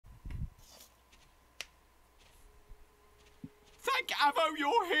Thank Avo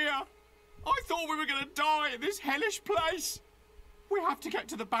you're here. I thought we were going to die in this hellish place. We have to get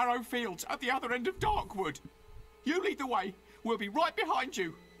to the Barrow Fields at the other end of Darkwood. You lead the way. We'll be right behind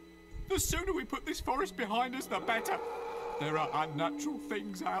you. The sooner we put this forest behind us, the better. There are unnatural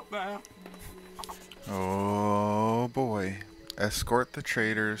things out there. Oh boy. Escort the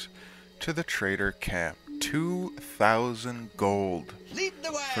traders to the trader camp. 2,000 gold Lead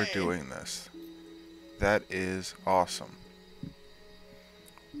the way. for doing this. That is awesome.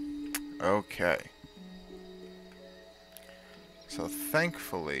 Okay. So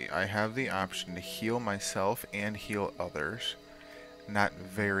thankfully, I have the option to heal myself and heal others. Not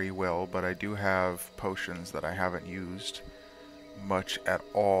very well, but I do have potions that I haven't used much at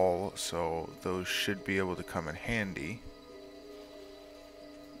all, so those should be able to come in handy.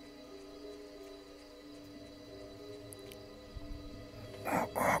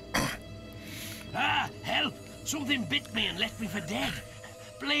 Ah, help! Something bit me and left me for dead.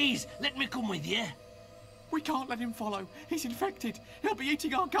 Please, let me come with you. We can't let him follow. He's infected. He'll be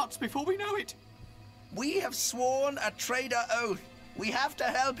eating our guts before we know it. We have sworn a traitor oath. We have to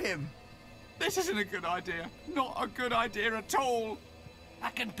help him. This isn't a good idea. Not a good idea at all. I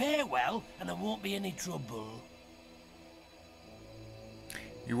can pay well, and there won't be any trouble.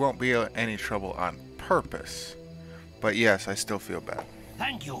 You won't be any trouble on purpose. But yes, I still feel bad.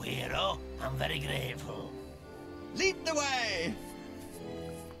 Thank you, hero. I'm very grateful. Lead the way.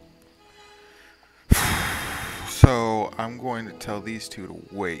 So, I'm going to tell these two to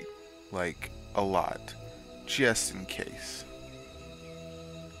wait, like, a lot, just in case.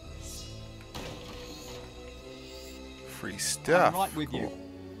 Free stuff. I'm right with you.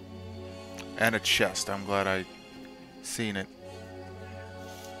 And a chest. I'm glad I seen it.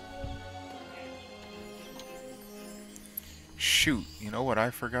 Shoot, you know what I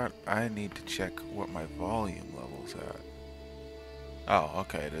forgot? I need to check what my volume level's at. Oh,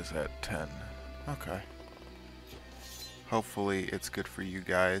 okay, it is at 10. Okay. Hopefully it's good for you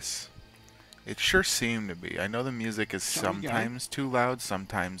guys. It sure seemed to be. I know the music is sometimes too loud,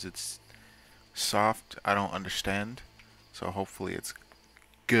 sometimes it's soft. I don't understand. So hopefully it's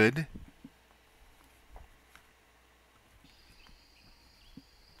good.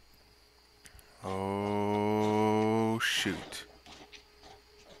 Oh, shoot.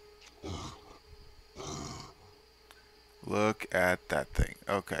 Look at that thing.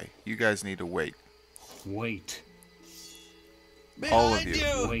 Okay, you guys need to wait. Wait. All of Behind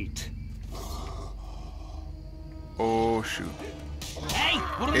you. Wait. Oh, shoot. Hey,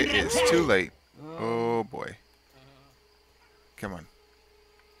 we're under It is attack. too late. Oh, boy. Come on.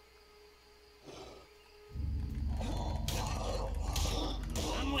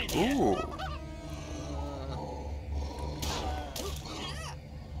 I'm with you. Ooh.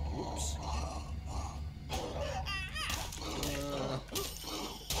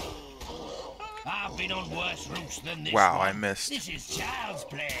 I've been on worse routes than this Wow, one. I missed. This is child's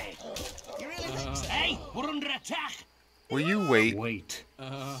play. You really think so? Hey, we're under attack. Will you wait? Wait.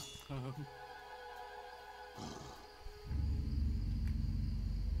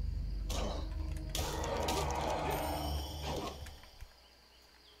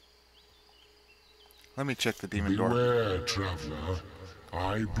 Let me check the demon door. Beware, traveler.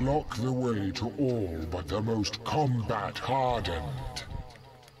 I block the way to all but the most combat-hardened.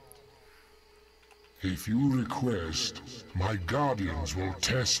 If you request, my guardians will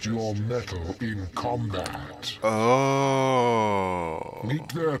test your mettle in combat. Oh. Meet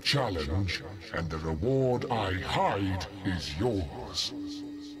their challenge, and the reward I hide is yours.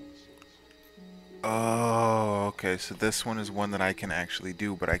 Oh, okay. So this one is one that I can actually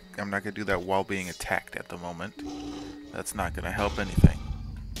do, but I'm not going to do that while being attacked at the moment. That's not going to help anything.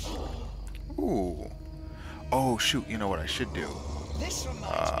 Ooh. Oh, shoot. You know what I should do? This reminds me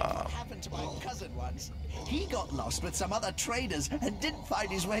of what happened to my cousin once. He got lost with some other traders and didn't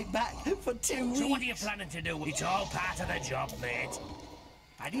find his way back for 2 weeks. So what are you planning to do? It's all part of the job, mate.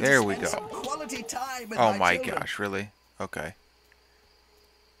 I need There to we spend go. some quality time with Oh my children. gosh, really? Okay.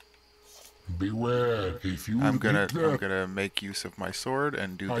 Beware, if you I'm meet their... gonna make use of my sword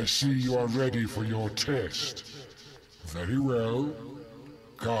and do I this. see you are ready for your test. Very well.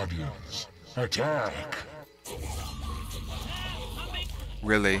 Guardians, attack!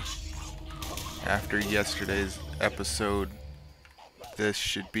 Really? After yesterday's episode, this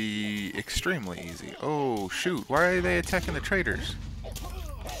should be extremely easy. Oh shoot, why are they attacking the traders?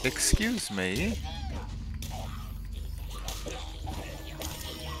 Excuse me?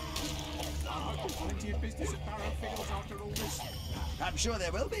 Plenty of business at Barrow Fields after all this. I'm sure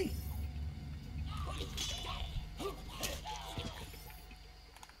there will be.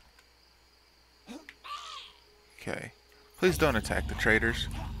 Okay. Please don't attack the traders.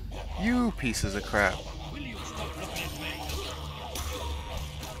 You pieces of crap.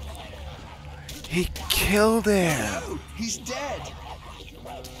 He killed him! No, he's dead.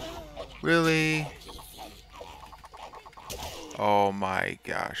 Really? Oh my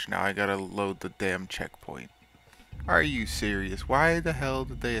gosh, now I gotta load the damn checkpoint. Are you serious? Why the hell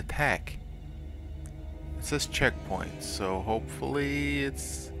did they attack? It says checkpoint, so hopefully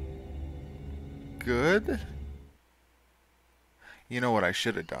it's good? You know what I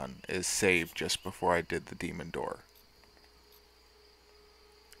should have done is save just before I did the demon door.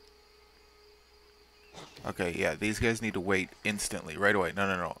 Okay, yeah, these guys need to wait instantly, right away. No,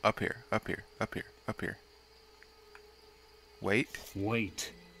 no, no, up here, up here, up here, up here. Wait.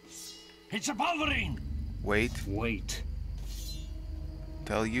 Wait. It's a bothering. Wait. Wait.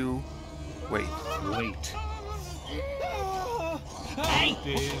 Tell you. Wait. Wait. Hey!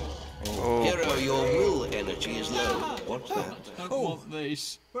 Oh, Hero, your will energy is low. What's that? I don't want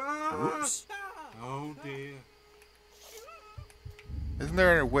this. Oops. Oh dear. isn't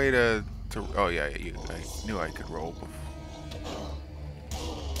there a way to oh yeah, I knew I could roll before.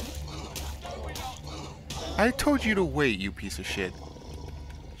 I told you to wait, you piece of shit.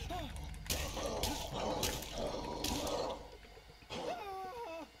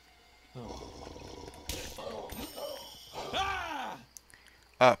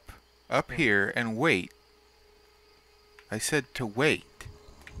 Up here and wait. I said to wait.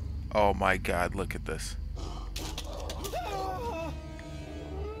 Oh my god, look at this.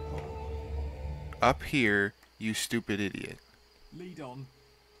 Up here, you stupid idiot. Lead on.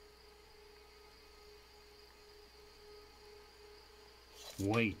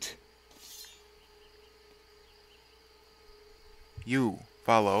 Wait. You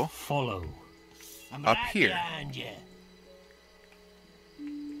follow. Follow. I'm Up right here. behind you.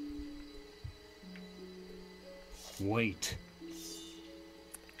 Wait.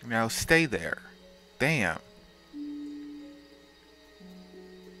 Now stay there. Damn.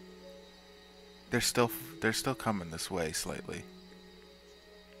 They're still coming this way slightly.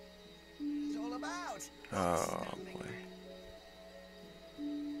 It's all about. Oh boy.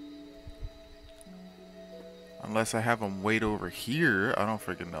 Unless I have them wait over here, I don't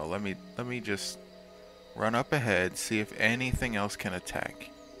freaking know. Let me just run up ahead, see if anything else can attack.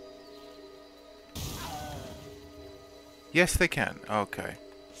 Yes, they can. Okay.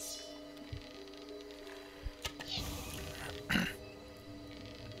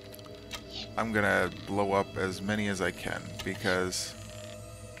 I'm gonna blow up as many as I can because...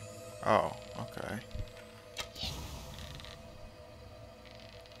 Oh, okay.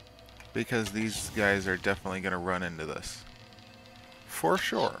 Because these guys are definitely gonna run into this. For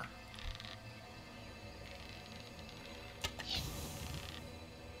sure.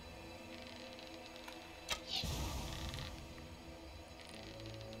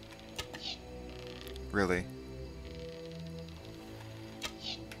 Really?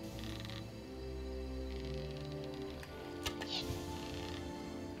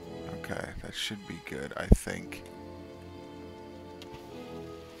 Okay, that should be good, I think.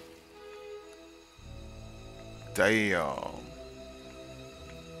 Damn.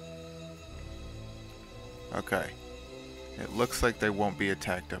 Okay. It looks like they won't be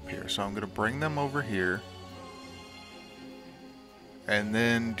attacked up here, so I'm gonna bring them over here and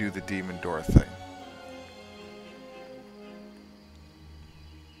then do the demon door thing.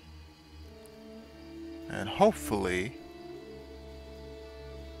 And hopefully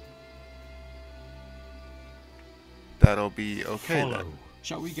that'll be okay Follow. then.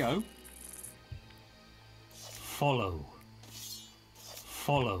 Shall we go? Follow.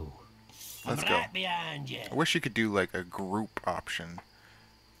 Follow. Let's I'm go. right behind you. I wish you could do like a group option.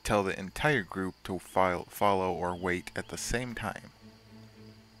 Tell the entire group to follow or wait at the same time.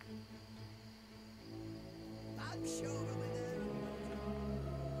 I'm sure we'll be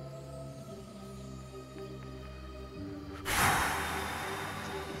there.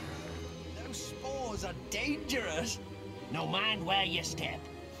 Those spores are dangerous. No mind where you step.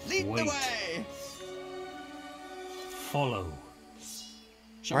 Lead Wait. the way. Follow.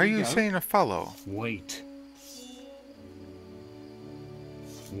 Shall Why are we you go? saying to follow? Wait.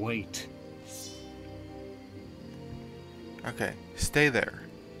 Wait. Okay, stay there.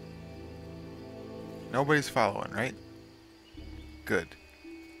 Nobody's following, right? Good.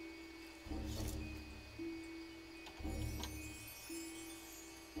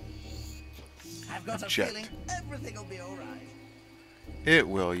 I've got a Object. feeling everything will be all right. It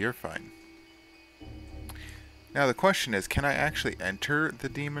will, you're fine. Now the question is, can I actually enter the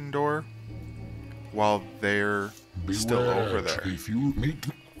demon door while they're still over Beware, there? if you meet...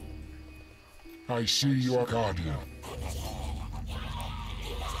 I see your guardian.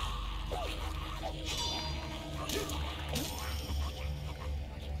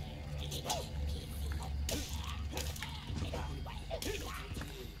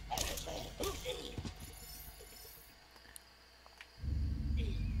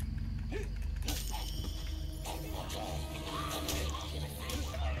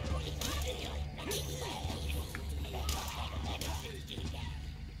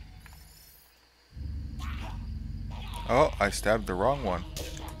 Oh, I stabbed the wrong one.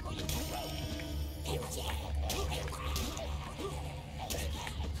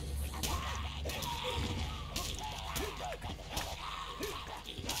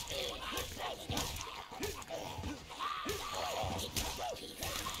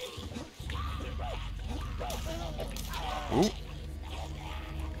 Ooh.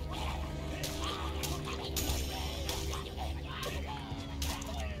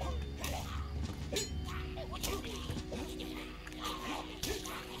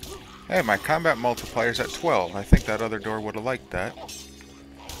 Hey, my combat multiplier's at 12. I think that other door would have liked that.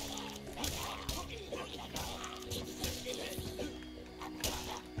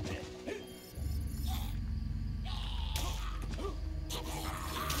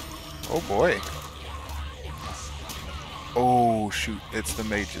 Oh boy. Oh shoot, it's the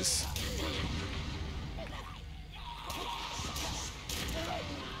mages.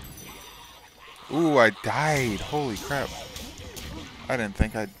 Ooh, I died. Holy crap. I didn't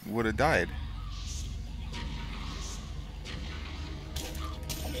think I would have died.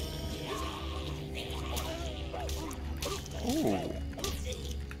 Ooh.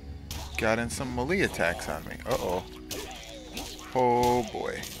 Got in some melee attacks on me. Uh-oh. Oh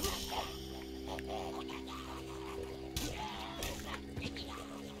boy.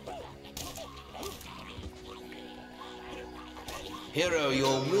 Hero,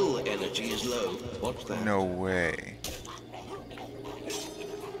 your will energy is low. What's that? No way.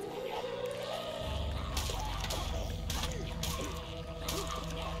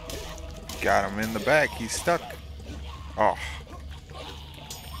 Got him in the back. He's stuck. Oh.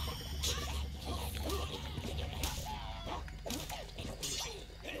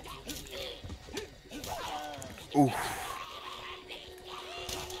 Oof.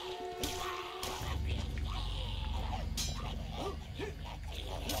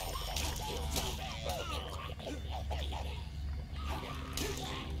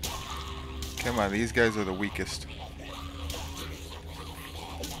 Come on, these guys are the weakest.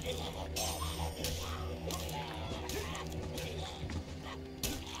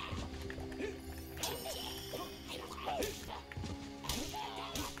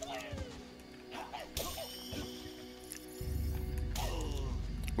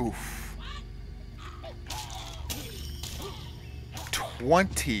 Oof.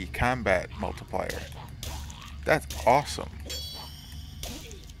 20 combat multiplier. That's awesome.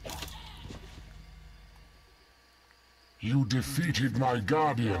 You defeated my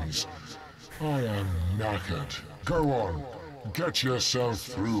guardians. I am knackered. Go on, get yourself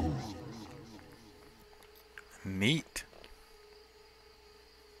through. Neat.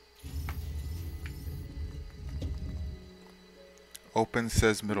 Open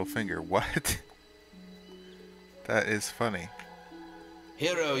says middle finger. What? That is funny.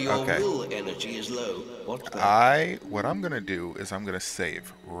 Hero, your Okay. will energy is low. What's that? What I'm gonna do is I'm gonna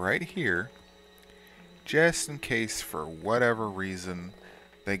save right here, just in case for whatever reason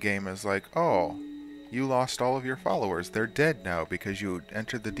the game is like, oh, you lost all of your followers. They're dead now because you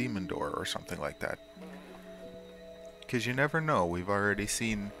entered the demon door or something like that. Because you never know. We've already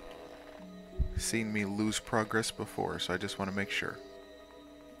seen me lose progress before, so I just want to make sure.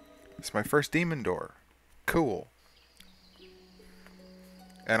 It's my first demon door. Cool.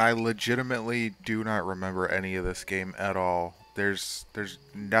 And I legitimately do not remember any of this game at all. There's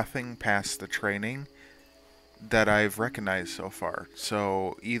nothing past the training that I've recognized so far.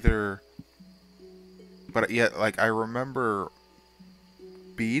 So either, but yet, like, I remember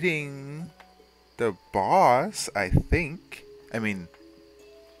beating the boss, I think. I mean,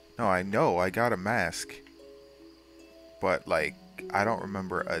 no, I know I got a mask, but like, I don't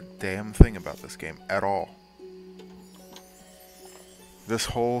remember a damn thing about this game at all. This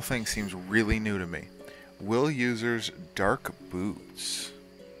whole thing seems really new to me. Will users dark boots?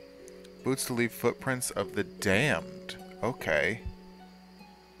 Boots to leave footprints of the damned. Okay.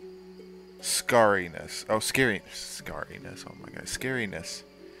 Scariness. Oh, scariness. Oh my god, scariness.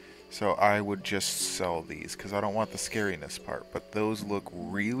 So I would just sell these because I don't want the scariness part. But those look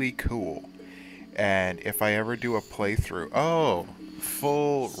really cool. And if I ever do a playthrough... Oh!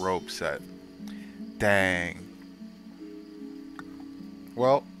 Full rope set. Dang.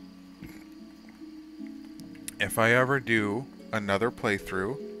 Well, if I ever do another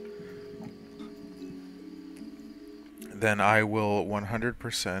playthrough, then I will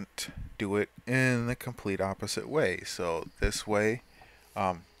 100% do it in the complete opposite way. So this way,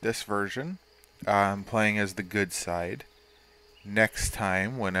 this version, I'm playing as the good side. Next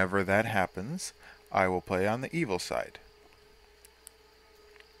time, whenever that happens, I will play on the evil side.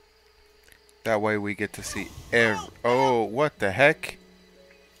 That way we get to see oh, what the heck?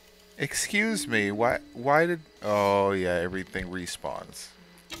 Excuse me, why did... Oh, yeah, everything respawns.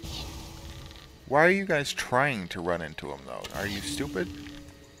 Why are you guys trying to run into him, though? Are you stupid?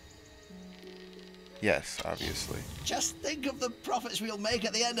 Yes, obviously. Just think of the profits we'll make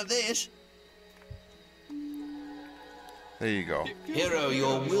at the end of this. There you go. Hero,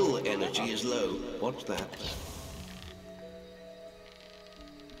 your will energy is low. What's that?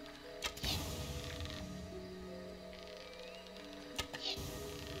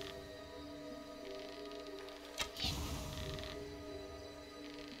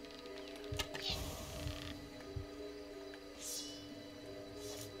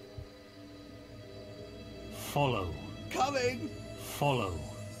 Follow. Coming. Follow.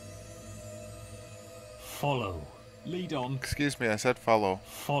 Follow. Lead on. Excuse me, I said follow.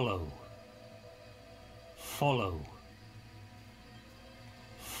 Follow. Follow.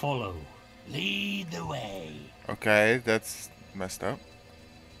 Follow. Lead the way. Okay, that's messed up.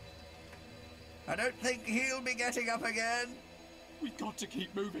 I don't think he'll be getting up again. We've got to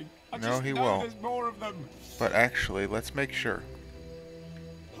keep moving. I No, just he know won't. there's more of them. But actually, let's make sure.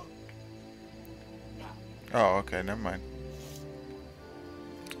 Oh, okay, never mind.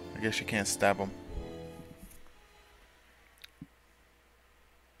 I guess you can't stab him.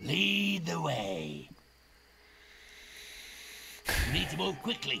 Lead the way. We need to move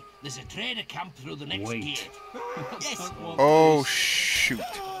quickly. There's a trader camp through the next gate. Yes. Oh, shoot.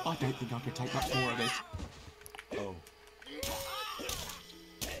 I don't think I could take much more of this. Oh.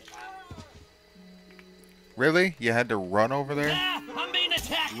 Really? You had to run over there? Ah, I'm being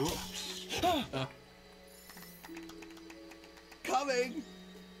attacked. Coming.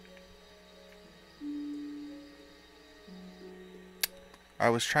 I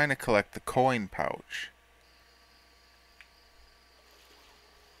was trying to collect the coin pouch.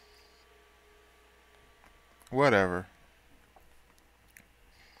 Whatever.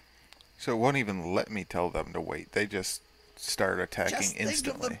 So it won't even let me tell them to wait. They just start attacking Just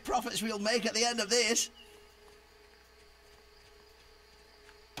instantly. think of the profits we'll make at the end of this.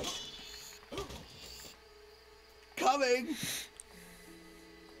 Coming.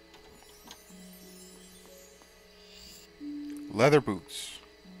 Leather boots.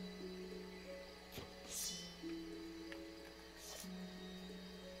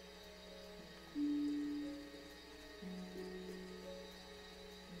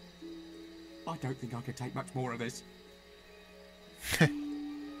 I don't think I could take much more of this.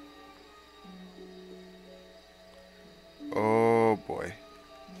 Oh boy.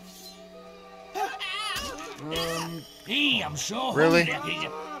 Hey, I'm so Really? hungry.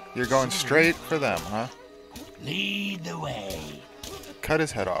 You're going straight for them, huh? Lead the way. Cut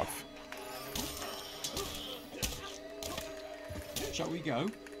his head off. Shall we go?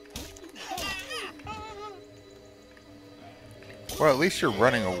 Well, at least you're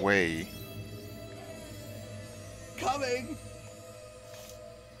running away. Coming.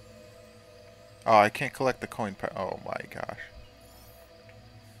 Oh, I can't collect the coin pouch. Oh my gosh.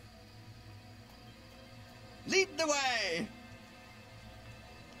 Lead the way.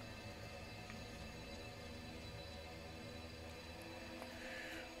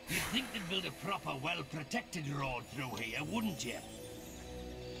 You'd think they'd build a proper, well-protected road through here, wouldn't you?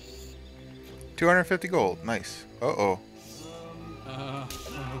 250 gold. Nice. Uh-oh.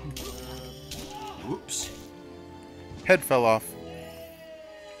 Whoops. Head fell off.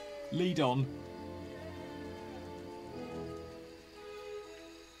 Lead on.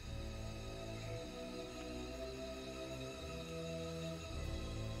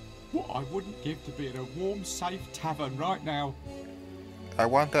 What I wouldn't give to be in a warm, safe tavern right now. I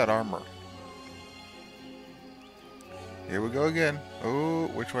want that armor. Here we go again. Oh,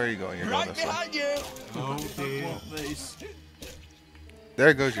 which way are you going? You're going Right this way. behind you. Oh dear.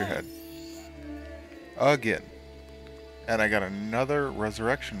 There goes your head. Again. And I got another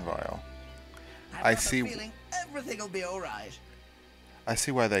resurrection vial. I I've got a see. feeling everything'll be all right. I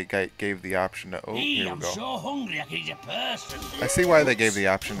see why they gave the option to. Oh, Hey, here we I'm go. so hungry I could eat a person. I see why they gave the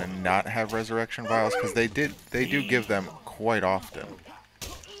option to not have resurrection vials, because they do give them quite often.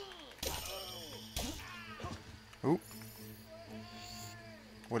 Oop.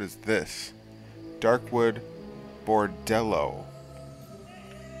 What is this? Darkwood Bordello.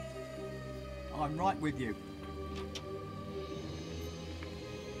 I'm right with you.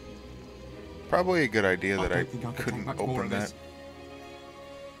 Probably a good idea that I don't think I could take couldn't much more open of that. this.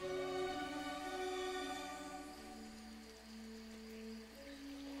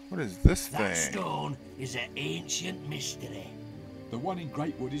 What is this That thing? stone is an ancient mystery. The one in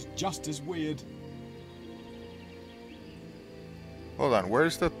Greatwood is just as weird. Hold on,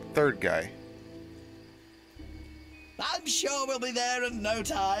 where's the third guy? I'm sure we'll be there in no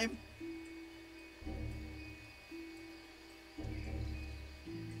time.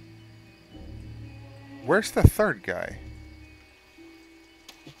 Where's the third guy?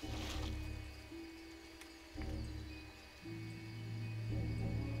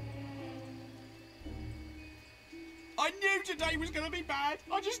 I knew today was going to be bad.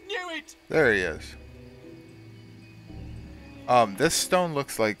 I just knew it. There he is. This stone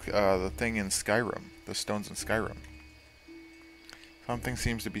looks like the thing in Skyrim. The stones in Skyrim. Something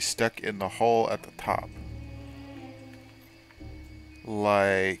seems to be stuck in the hole at the top.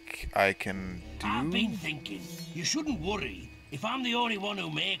 Like I can do. I've been thinking. You shouldn't worry. If I'm the only one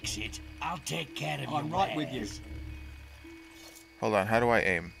who makes it, I'll take care of you. I'm right with you. Hold on, how do I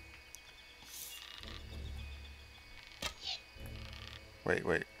aim? Wait.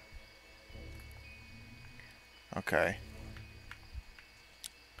 Okay.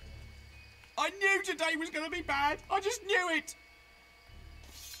 I knew today was going to be bad. I just knew it.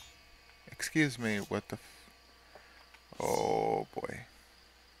 Excuse me, what the oh boy.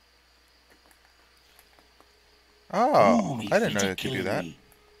 Oh, I didn't know you could do that.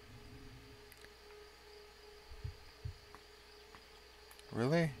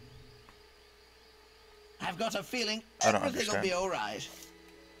 Really? I've got a feeling I don't everything will understand. be all right.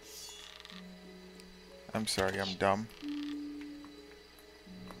 I'm sorry, I'm dumb.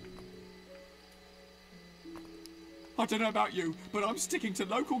 I don't know about you, but I'm sticking to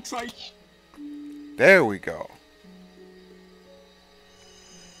local trade. There we go.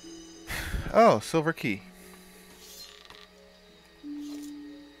 Oh, silver key.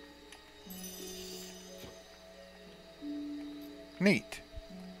 Neat.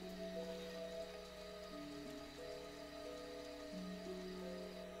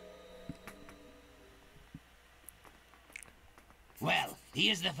 Well,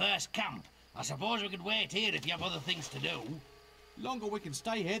 here's the first camp. I suppose we could wait here if you have other things to do. Longer we can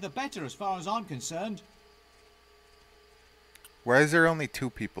stay here, the better, as far as I'm concerned. Why is there only 2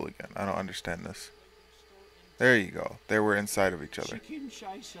 people again? I don't understand this. There you go. They were inside of each other.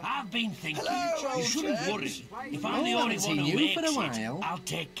 I've been thinking. Hello, You shouldn't old worry. friends. If I'm the Oh, only haven't one seen who you makes for a it, while. I'll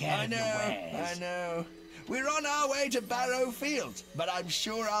take care I of your know, wares. I know. We're on our way to Barrow Fields, but I'm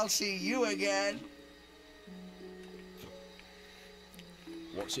sure I'll see you again.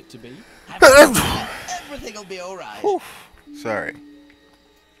 What's it to be? Everything will be all right. Sorry.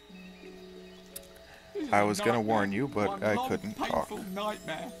 This is I a was gonna nightmare. warn you, but One I long, couldn't talk. painful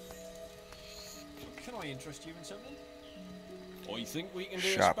nightmare. Can I interest you in something? I think we can do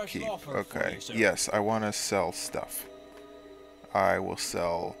a special Shopkeep. offer for Okay. you, sir. Yes, I want to sell stuff. I will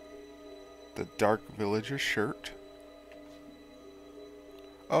sell the Dark Villager shirt.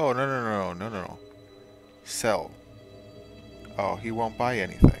 Oh, no. Sell. Oh, he won't buy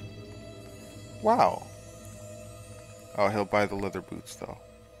anything. Wow. Oh, he'll buy the leather boots, though.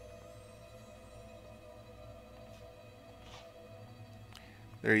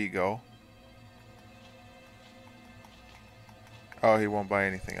 There you go. Oh, he won't buy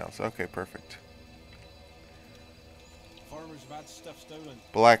anything else. Okay, perfect. Farmers have had stuff stolen.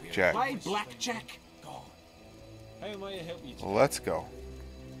 Blackjack. Play blackjack. God. How may I help you today? Well, let's go.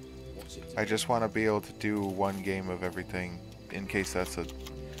 What's it I just want to be able to do one game of everything in case that's a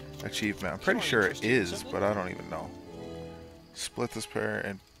achievement. I'm pretty sure it is, but I don't even know. Split this pair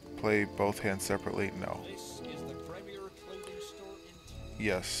and play both hands separately? No. This is the premier clothing store in town.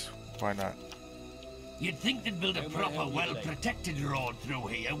 Yes. Why not? You'd think they'd build a How may I proper, help you today? well-protected road through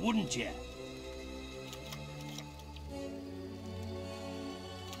here, wouldn't you?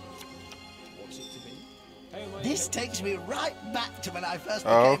 What's it to be? How may I This help you takes me right back to when I first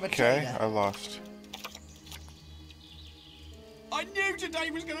became a Okay, trader. I lost. I knew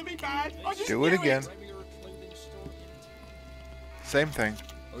today was going to be bad. I just Do knew it again. Premier clothing store in town. Same thing.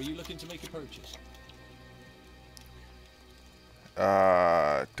 Are you looking to make a purchase?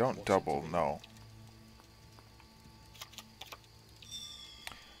 Don't double, no.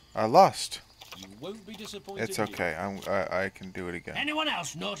 I lost. You won't be disappointed. It's here. okay. I can do it again. Anyone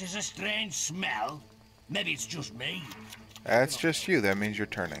else notice a strange smell? Maybe it's just me. That's just you. That means you're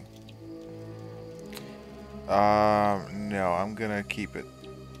turning. No, I'm gonna keep it.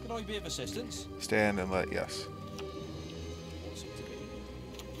 Can I be of assistance? Stand and let, yes. What's it to be?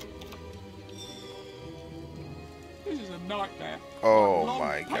 This is a nightmare. Oh Long,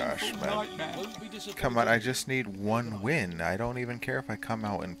 my gosh, painful man. Nightmare. Won't be disappointed. Come on, I just need one win. I don't even care if I come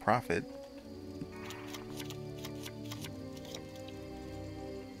out in profit.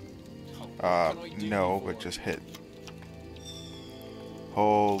 Oh, what can I do No, you but for? just hit.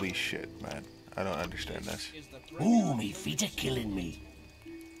 Holy shit, man. I don't understand this. Is the Ooh, me feet are killing me.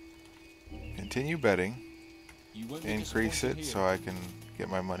 Continue betting. You won't be Increase disappointed it here. so I can get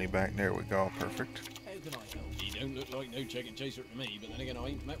my money back. There we go. Perfect. How can I help? You don't look like no chicken chaser to me, but then again, I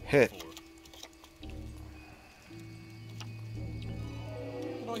ain't met one Hit. before.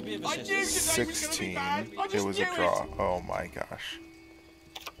 I be of I knew assistance? today was going to be 16. bad. I It just was knew a draw. Oh my gosh.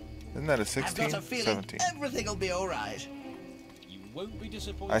 Isn't that a I've 16? got a feeling 17. everything will be all right. You won't be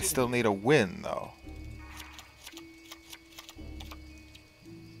disappointed. I still need a win though.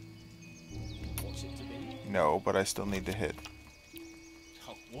 What's it to be? No, but I still need to hit.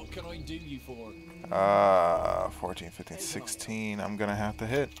 Oh, what can I do you for? 14, 15, 16. I'm gonna have to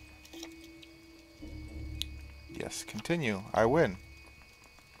hit. Yes, continue. I win.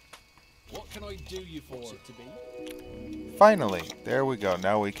 What can I do you for? What's it to be? Finally. There we go.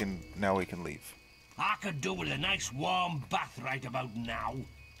 Now we can leave. I could do with a nice warm bath right about now.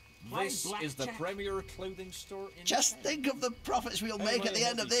 This is the premier clothing store in Just think of the profits we'll make at the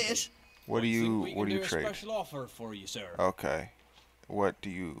end of this. What do you trade? Special offer for you, sir. Okay. What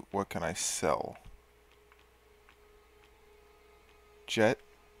can I sell? Jet?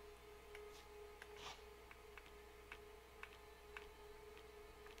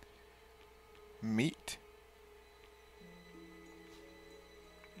 Meat?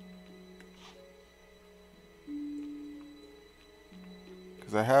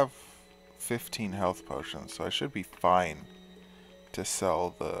 Because I have 15 health potions, so I should be fine to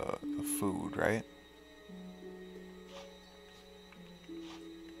sell the food, right?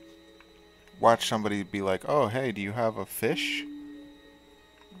 Watch somebody be like, oh, hey, do you have a fish?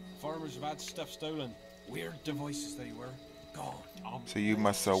 Farmers have had stuff stolen. Weird devices they were. Gone. So you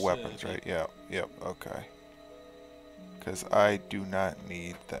must sell weapons, right? Yeah, yep, okay. Because I do not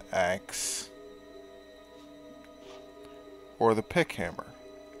need the axe. Or the pick hammer.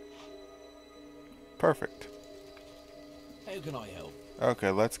 Perfect. How can I help? Okay,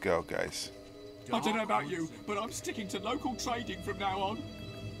 let's go, guys. I don't know about you, but I'm sticking to local trading from now on.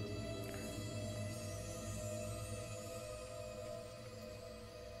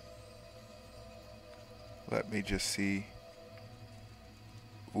 Let me just see.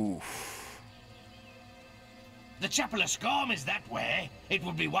 Oof. The Chapel of Scorn is that way. It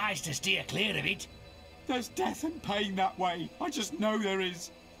would be wise to steer clear of it. There's death and pain that way. I just know there is.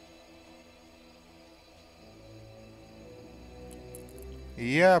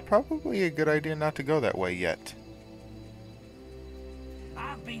 Yeah, probably a good idea not to go that way yet.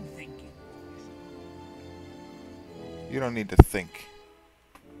 I've been thinking. You don't need to think.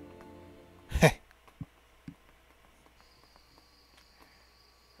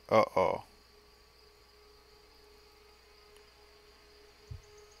 Uh-oh.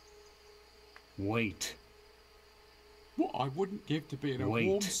 Wait. What I wouldn't give to be in a Wait.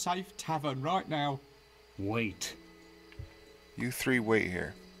 warm, safe tavern right now. Wait. You three wait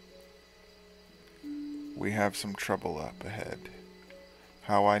here. We have some trouble up ahead.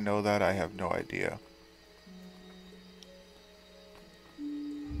 How I know that, I have no idea.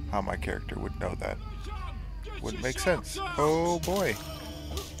 How my character would know that. Wouldn't make sense. Oh boy.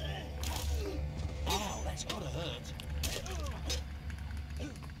 Ow, that's gotta hurt.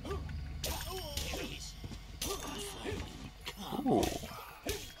 Ooh.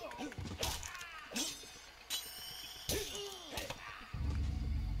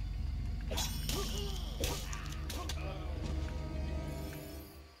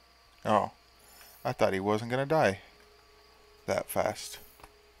 Oh, I thought he wasn't gonna die that fast.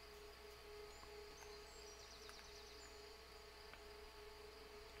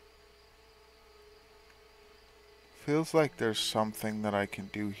 Feels like there's something that I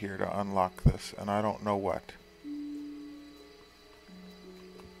can do here to unlock this, and I don't know what.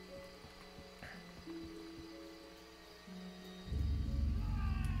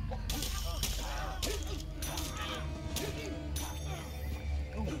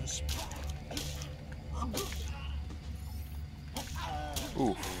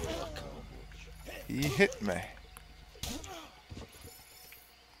 Oof. He hit me.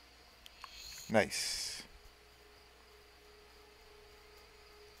 Nice.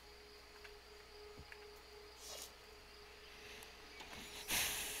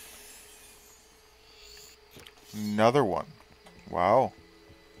 Another one. Wow.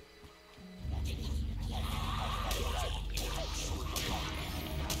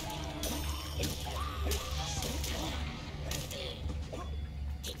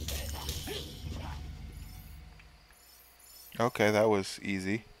 Okay, that was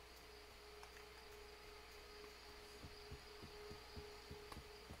easy.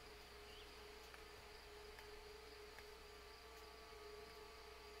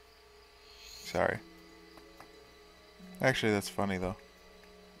 Sorry. Actually, that's funny though.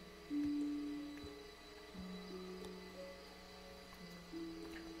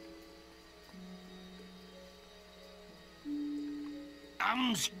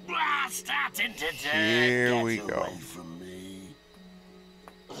 I'm starting to Here we go. from me.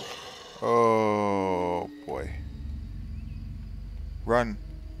 Oh boy. Run.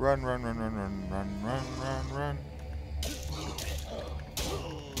 Run, run, run, run, run, run, run, run, run.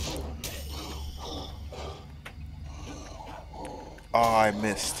 Oh, I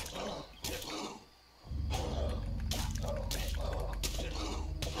missed.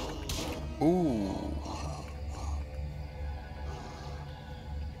 Ooh.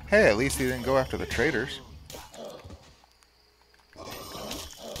 Hey, at least he didn't go after the traders.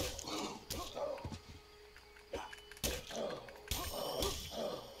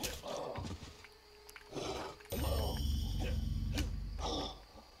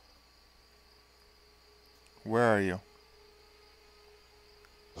 Where are you?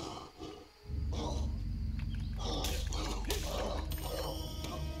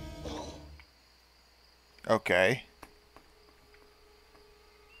 Okay.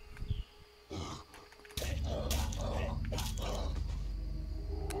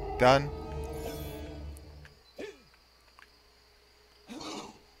 Done.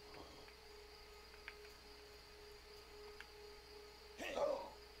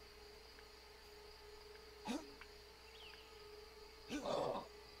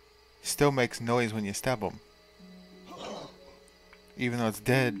 Still makes noise when you stab him, even though it's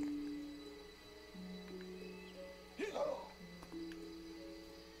dead.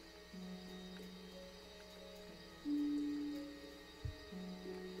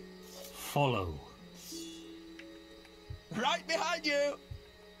 Follow. Right behind you!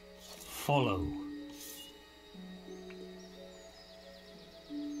 Follow.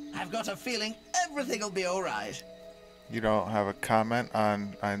 I've got a feeling everything'll be alright. You don't have a comment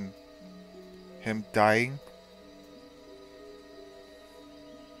on him dying?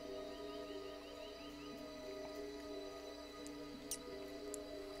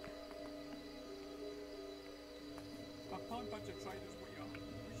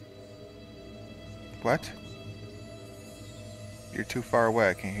 What? You're too far away,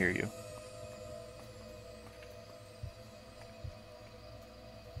 I can't hear you.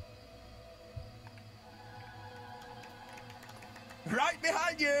 Right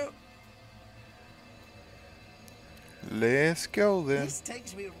behind you! Let's go then. This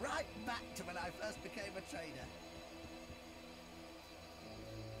takes me right back to when I first became a trader.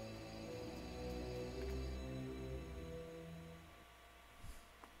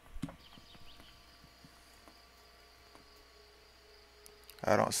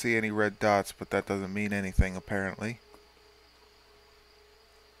 I don't see any red dots, but that doesn't mean anything apparently.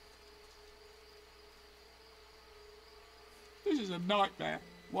 This is a nightmare.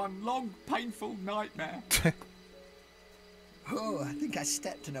 One long, painful nightmare. Oh, I think I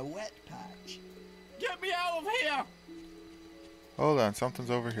stepped in a wet patch. Get me out of here! Hold on, something's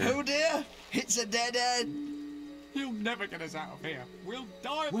over here. Oh dear, it's a dead end. He'll never get us out of here. We'll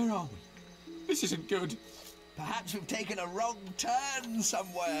die. Where are we? This isn't good. Perhaps we've taken a wrong turn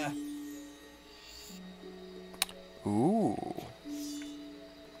somewhere. Ooh.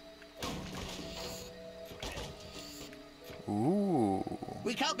 Ooh.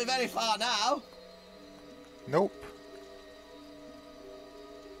 We can't be very far now. Nope.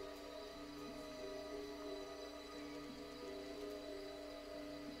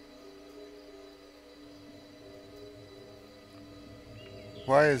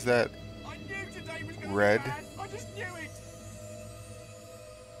 Why is that I knew today was gonna red? be bad. I just knew it.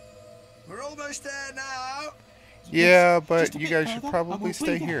 We're almost there now. Yeah, Just but a you bit guys further, should and probably we'll be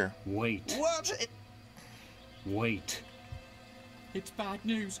stay there. here. Wait. What? Wait. It's bad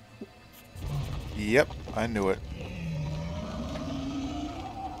news. Yep, I knew it.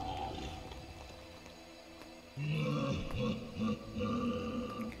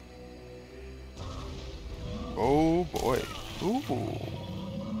 Oh boy. Ooh.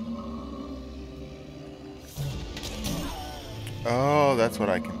 Oh, that's what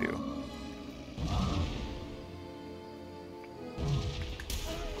I can do.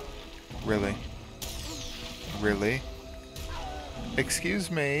 Really? Really? Excuse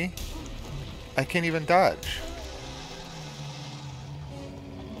me. I can't even dodge.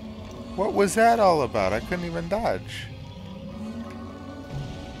 What was that all about? I couldn't even dodge.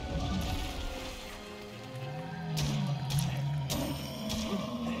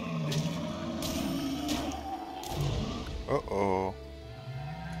 Uh-oh.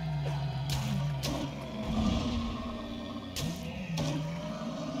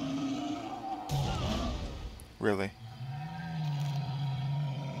 Really?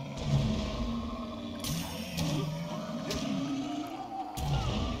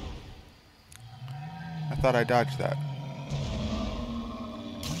 I thought I dodged that.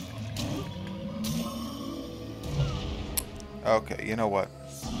 Okay, you know what?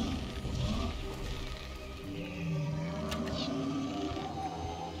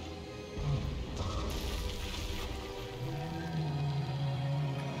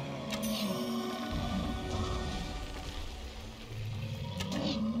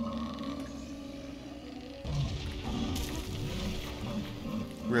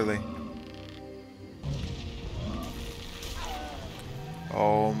 Really?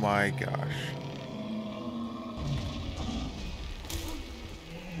 Oh my gosh.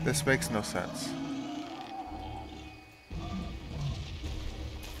 This makes no sense.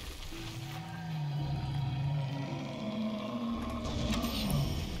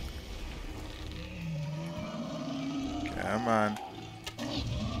 Come on.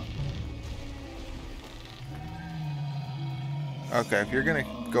 Okay, if you're gonna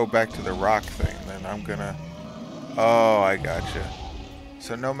go back to the rock thing, then I'm gonna... Oh, I gotcha.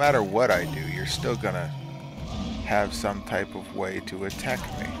 So no matter what I do, you're still gonna have some type of way to attack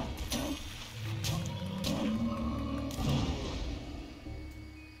me.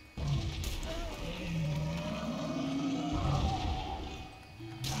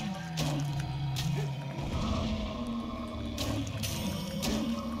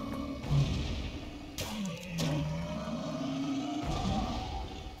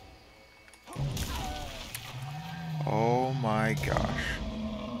 Oh my gosh.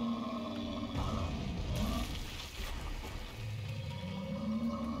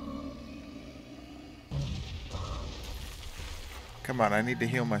 Come on, I need to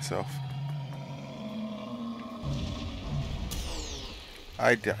heal myself.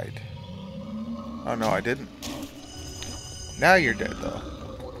 I died. Oh no, I didn't. Now you're dead though.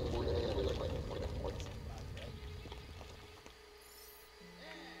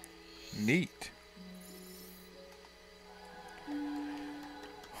 Neat.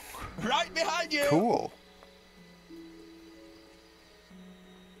 Right behind you! Cool.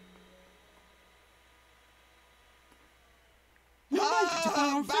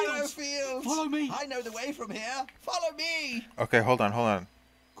 Barrowfields! Follow me. I know the way from here. Follow me! Okay, hold on.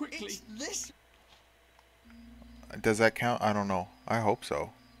 Quickly. It's this... Does that count? I don't know. I hope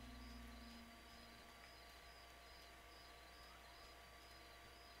so.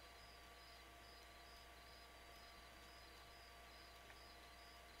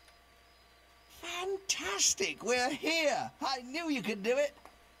 Fantastic! We're here! I knew you could do it!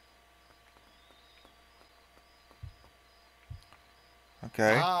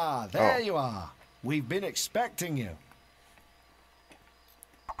 Okay. Ah, there Oh. you are. We've been expecting you.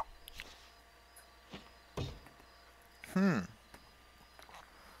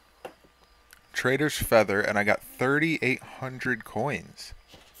 Trader's Feather, and I got 3,800 coins.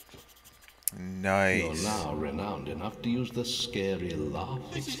 Nice. You're now renowned enough to use the scary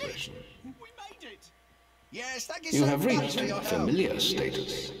laugh expression. We made it. Yes, thank you You so have much reached for your help. familiar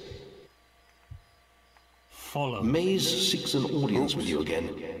status. Follow. Maze seeks an audience with you again.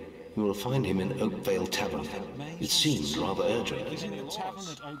 You will find him in Oakvale Tavern. It seemed rather urgent. He's in the tavern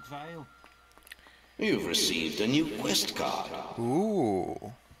at Oakvale. You've received a new quest card.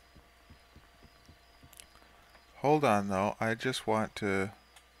 Ooh. Hold on, though. I just want to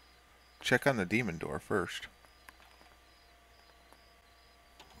check on the demon door first.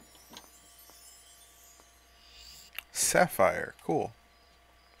 Sapphire. Cool.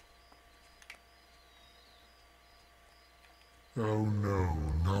 Oh no,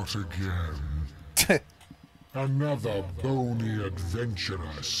 not again. Another bony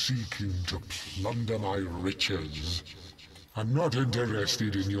adventurer seeking to plunder my riches. I'm not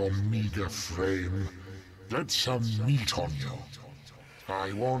interested in your meager frame. Get some meat on you.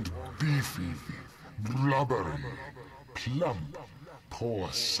 I want beefy, blubbery, plump,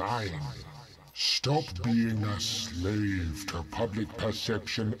 porcine. Stop being a slave to public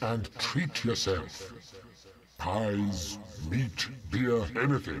perception and treat yourself. Pies, meat, beer,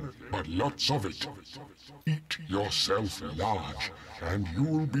 anything, but lots of it. Eat yourself large, and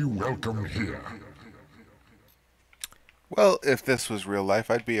you'll be welcome here. Well, if this was real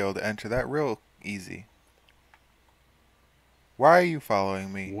life, I'd be able to enter that real easy. Why are you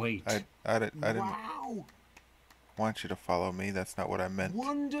following me? Wait. I didn't Wow. want you to follow me. That's not what I meant.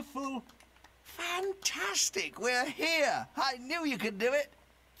 Wonderful. Fantastic! We're here! I knew you could do it!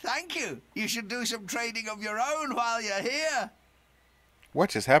 Thank you! You should do some trading of your own while you're here!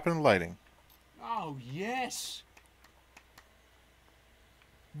 What just happened to lighting? Oh, yes.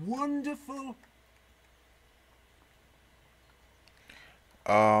 Wonderful.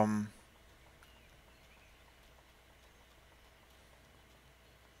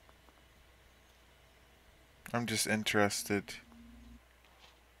 I'm just interested.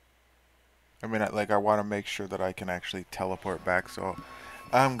 I mean, I want to make sure that I can actually teleport back, so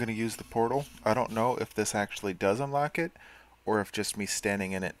I'm going to use the portal. I don't know if this actually does unlock it, or if just me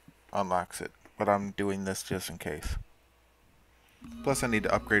standing in it unlocks it, but I'm doing this just in case. Plus, I need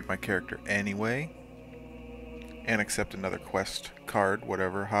to upgrade my character anyway, and accept another quest card,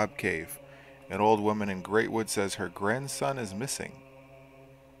 whatever. Hob Cave. An old woman in Greatwood says her grandson is missing.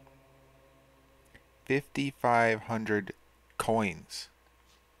 5,500 coins.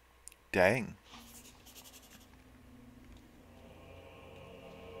 Dang.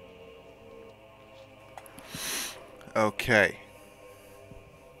 Okay.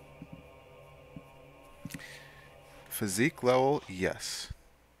 Physique level, yes.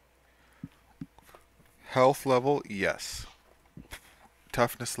 Health level, yes.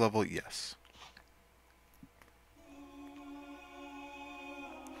 Toughness level, yes.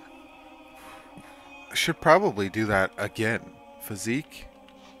 I should probably do that again. Physique,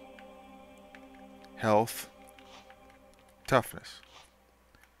 health, toughness,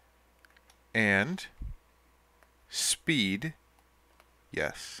 and speed,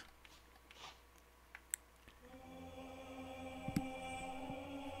 yes.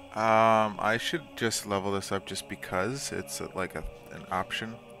 I should just level this up just because it's like an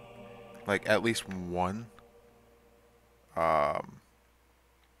option. Like at least one. How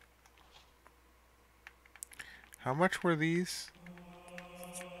much were these?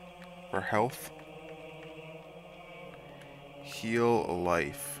 For health? Heal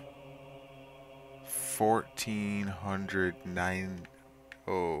life. 1,409.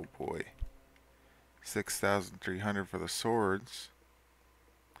 Oh boy. 6,300 for the swords.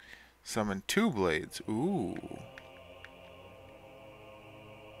 Summon 2 blades. Ooh.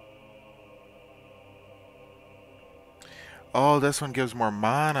 Oh, this one gives more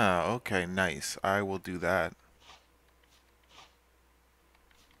mana. Okay, nice. I will do that.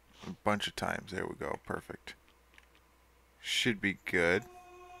 A bunch of times. There we go. Perfect. Should be good.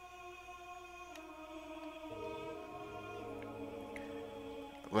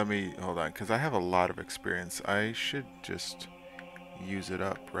 Let me, hold on, because I have a lot of experience. I should just use it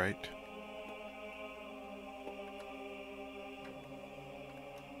up, right?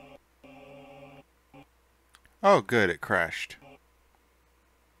 Oh, good, it crashed.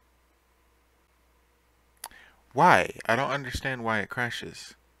 Why? I don't understand why it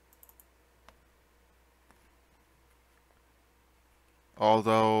crashes.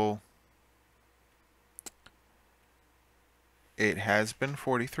 Although it has been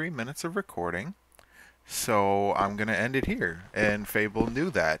 43 minutes of recording, so I'm gonna end it here. And Fable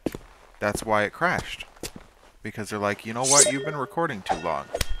knew that. That's why it crashed. Because they're like, you know what? You've been recording too long.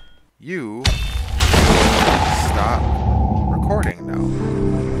 You stop recording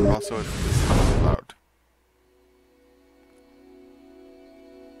now. Also, this is loud.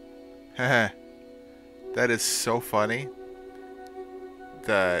 Heh. That is so funny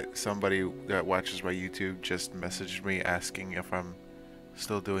that somebody that watches my YouTube just messaged me asking if I'm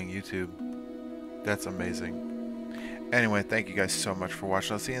still doing YouTube. That's amazing. Anyway, thank you guys so much for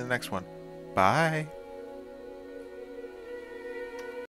watching. I'll see you in the next one. Bye.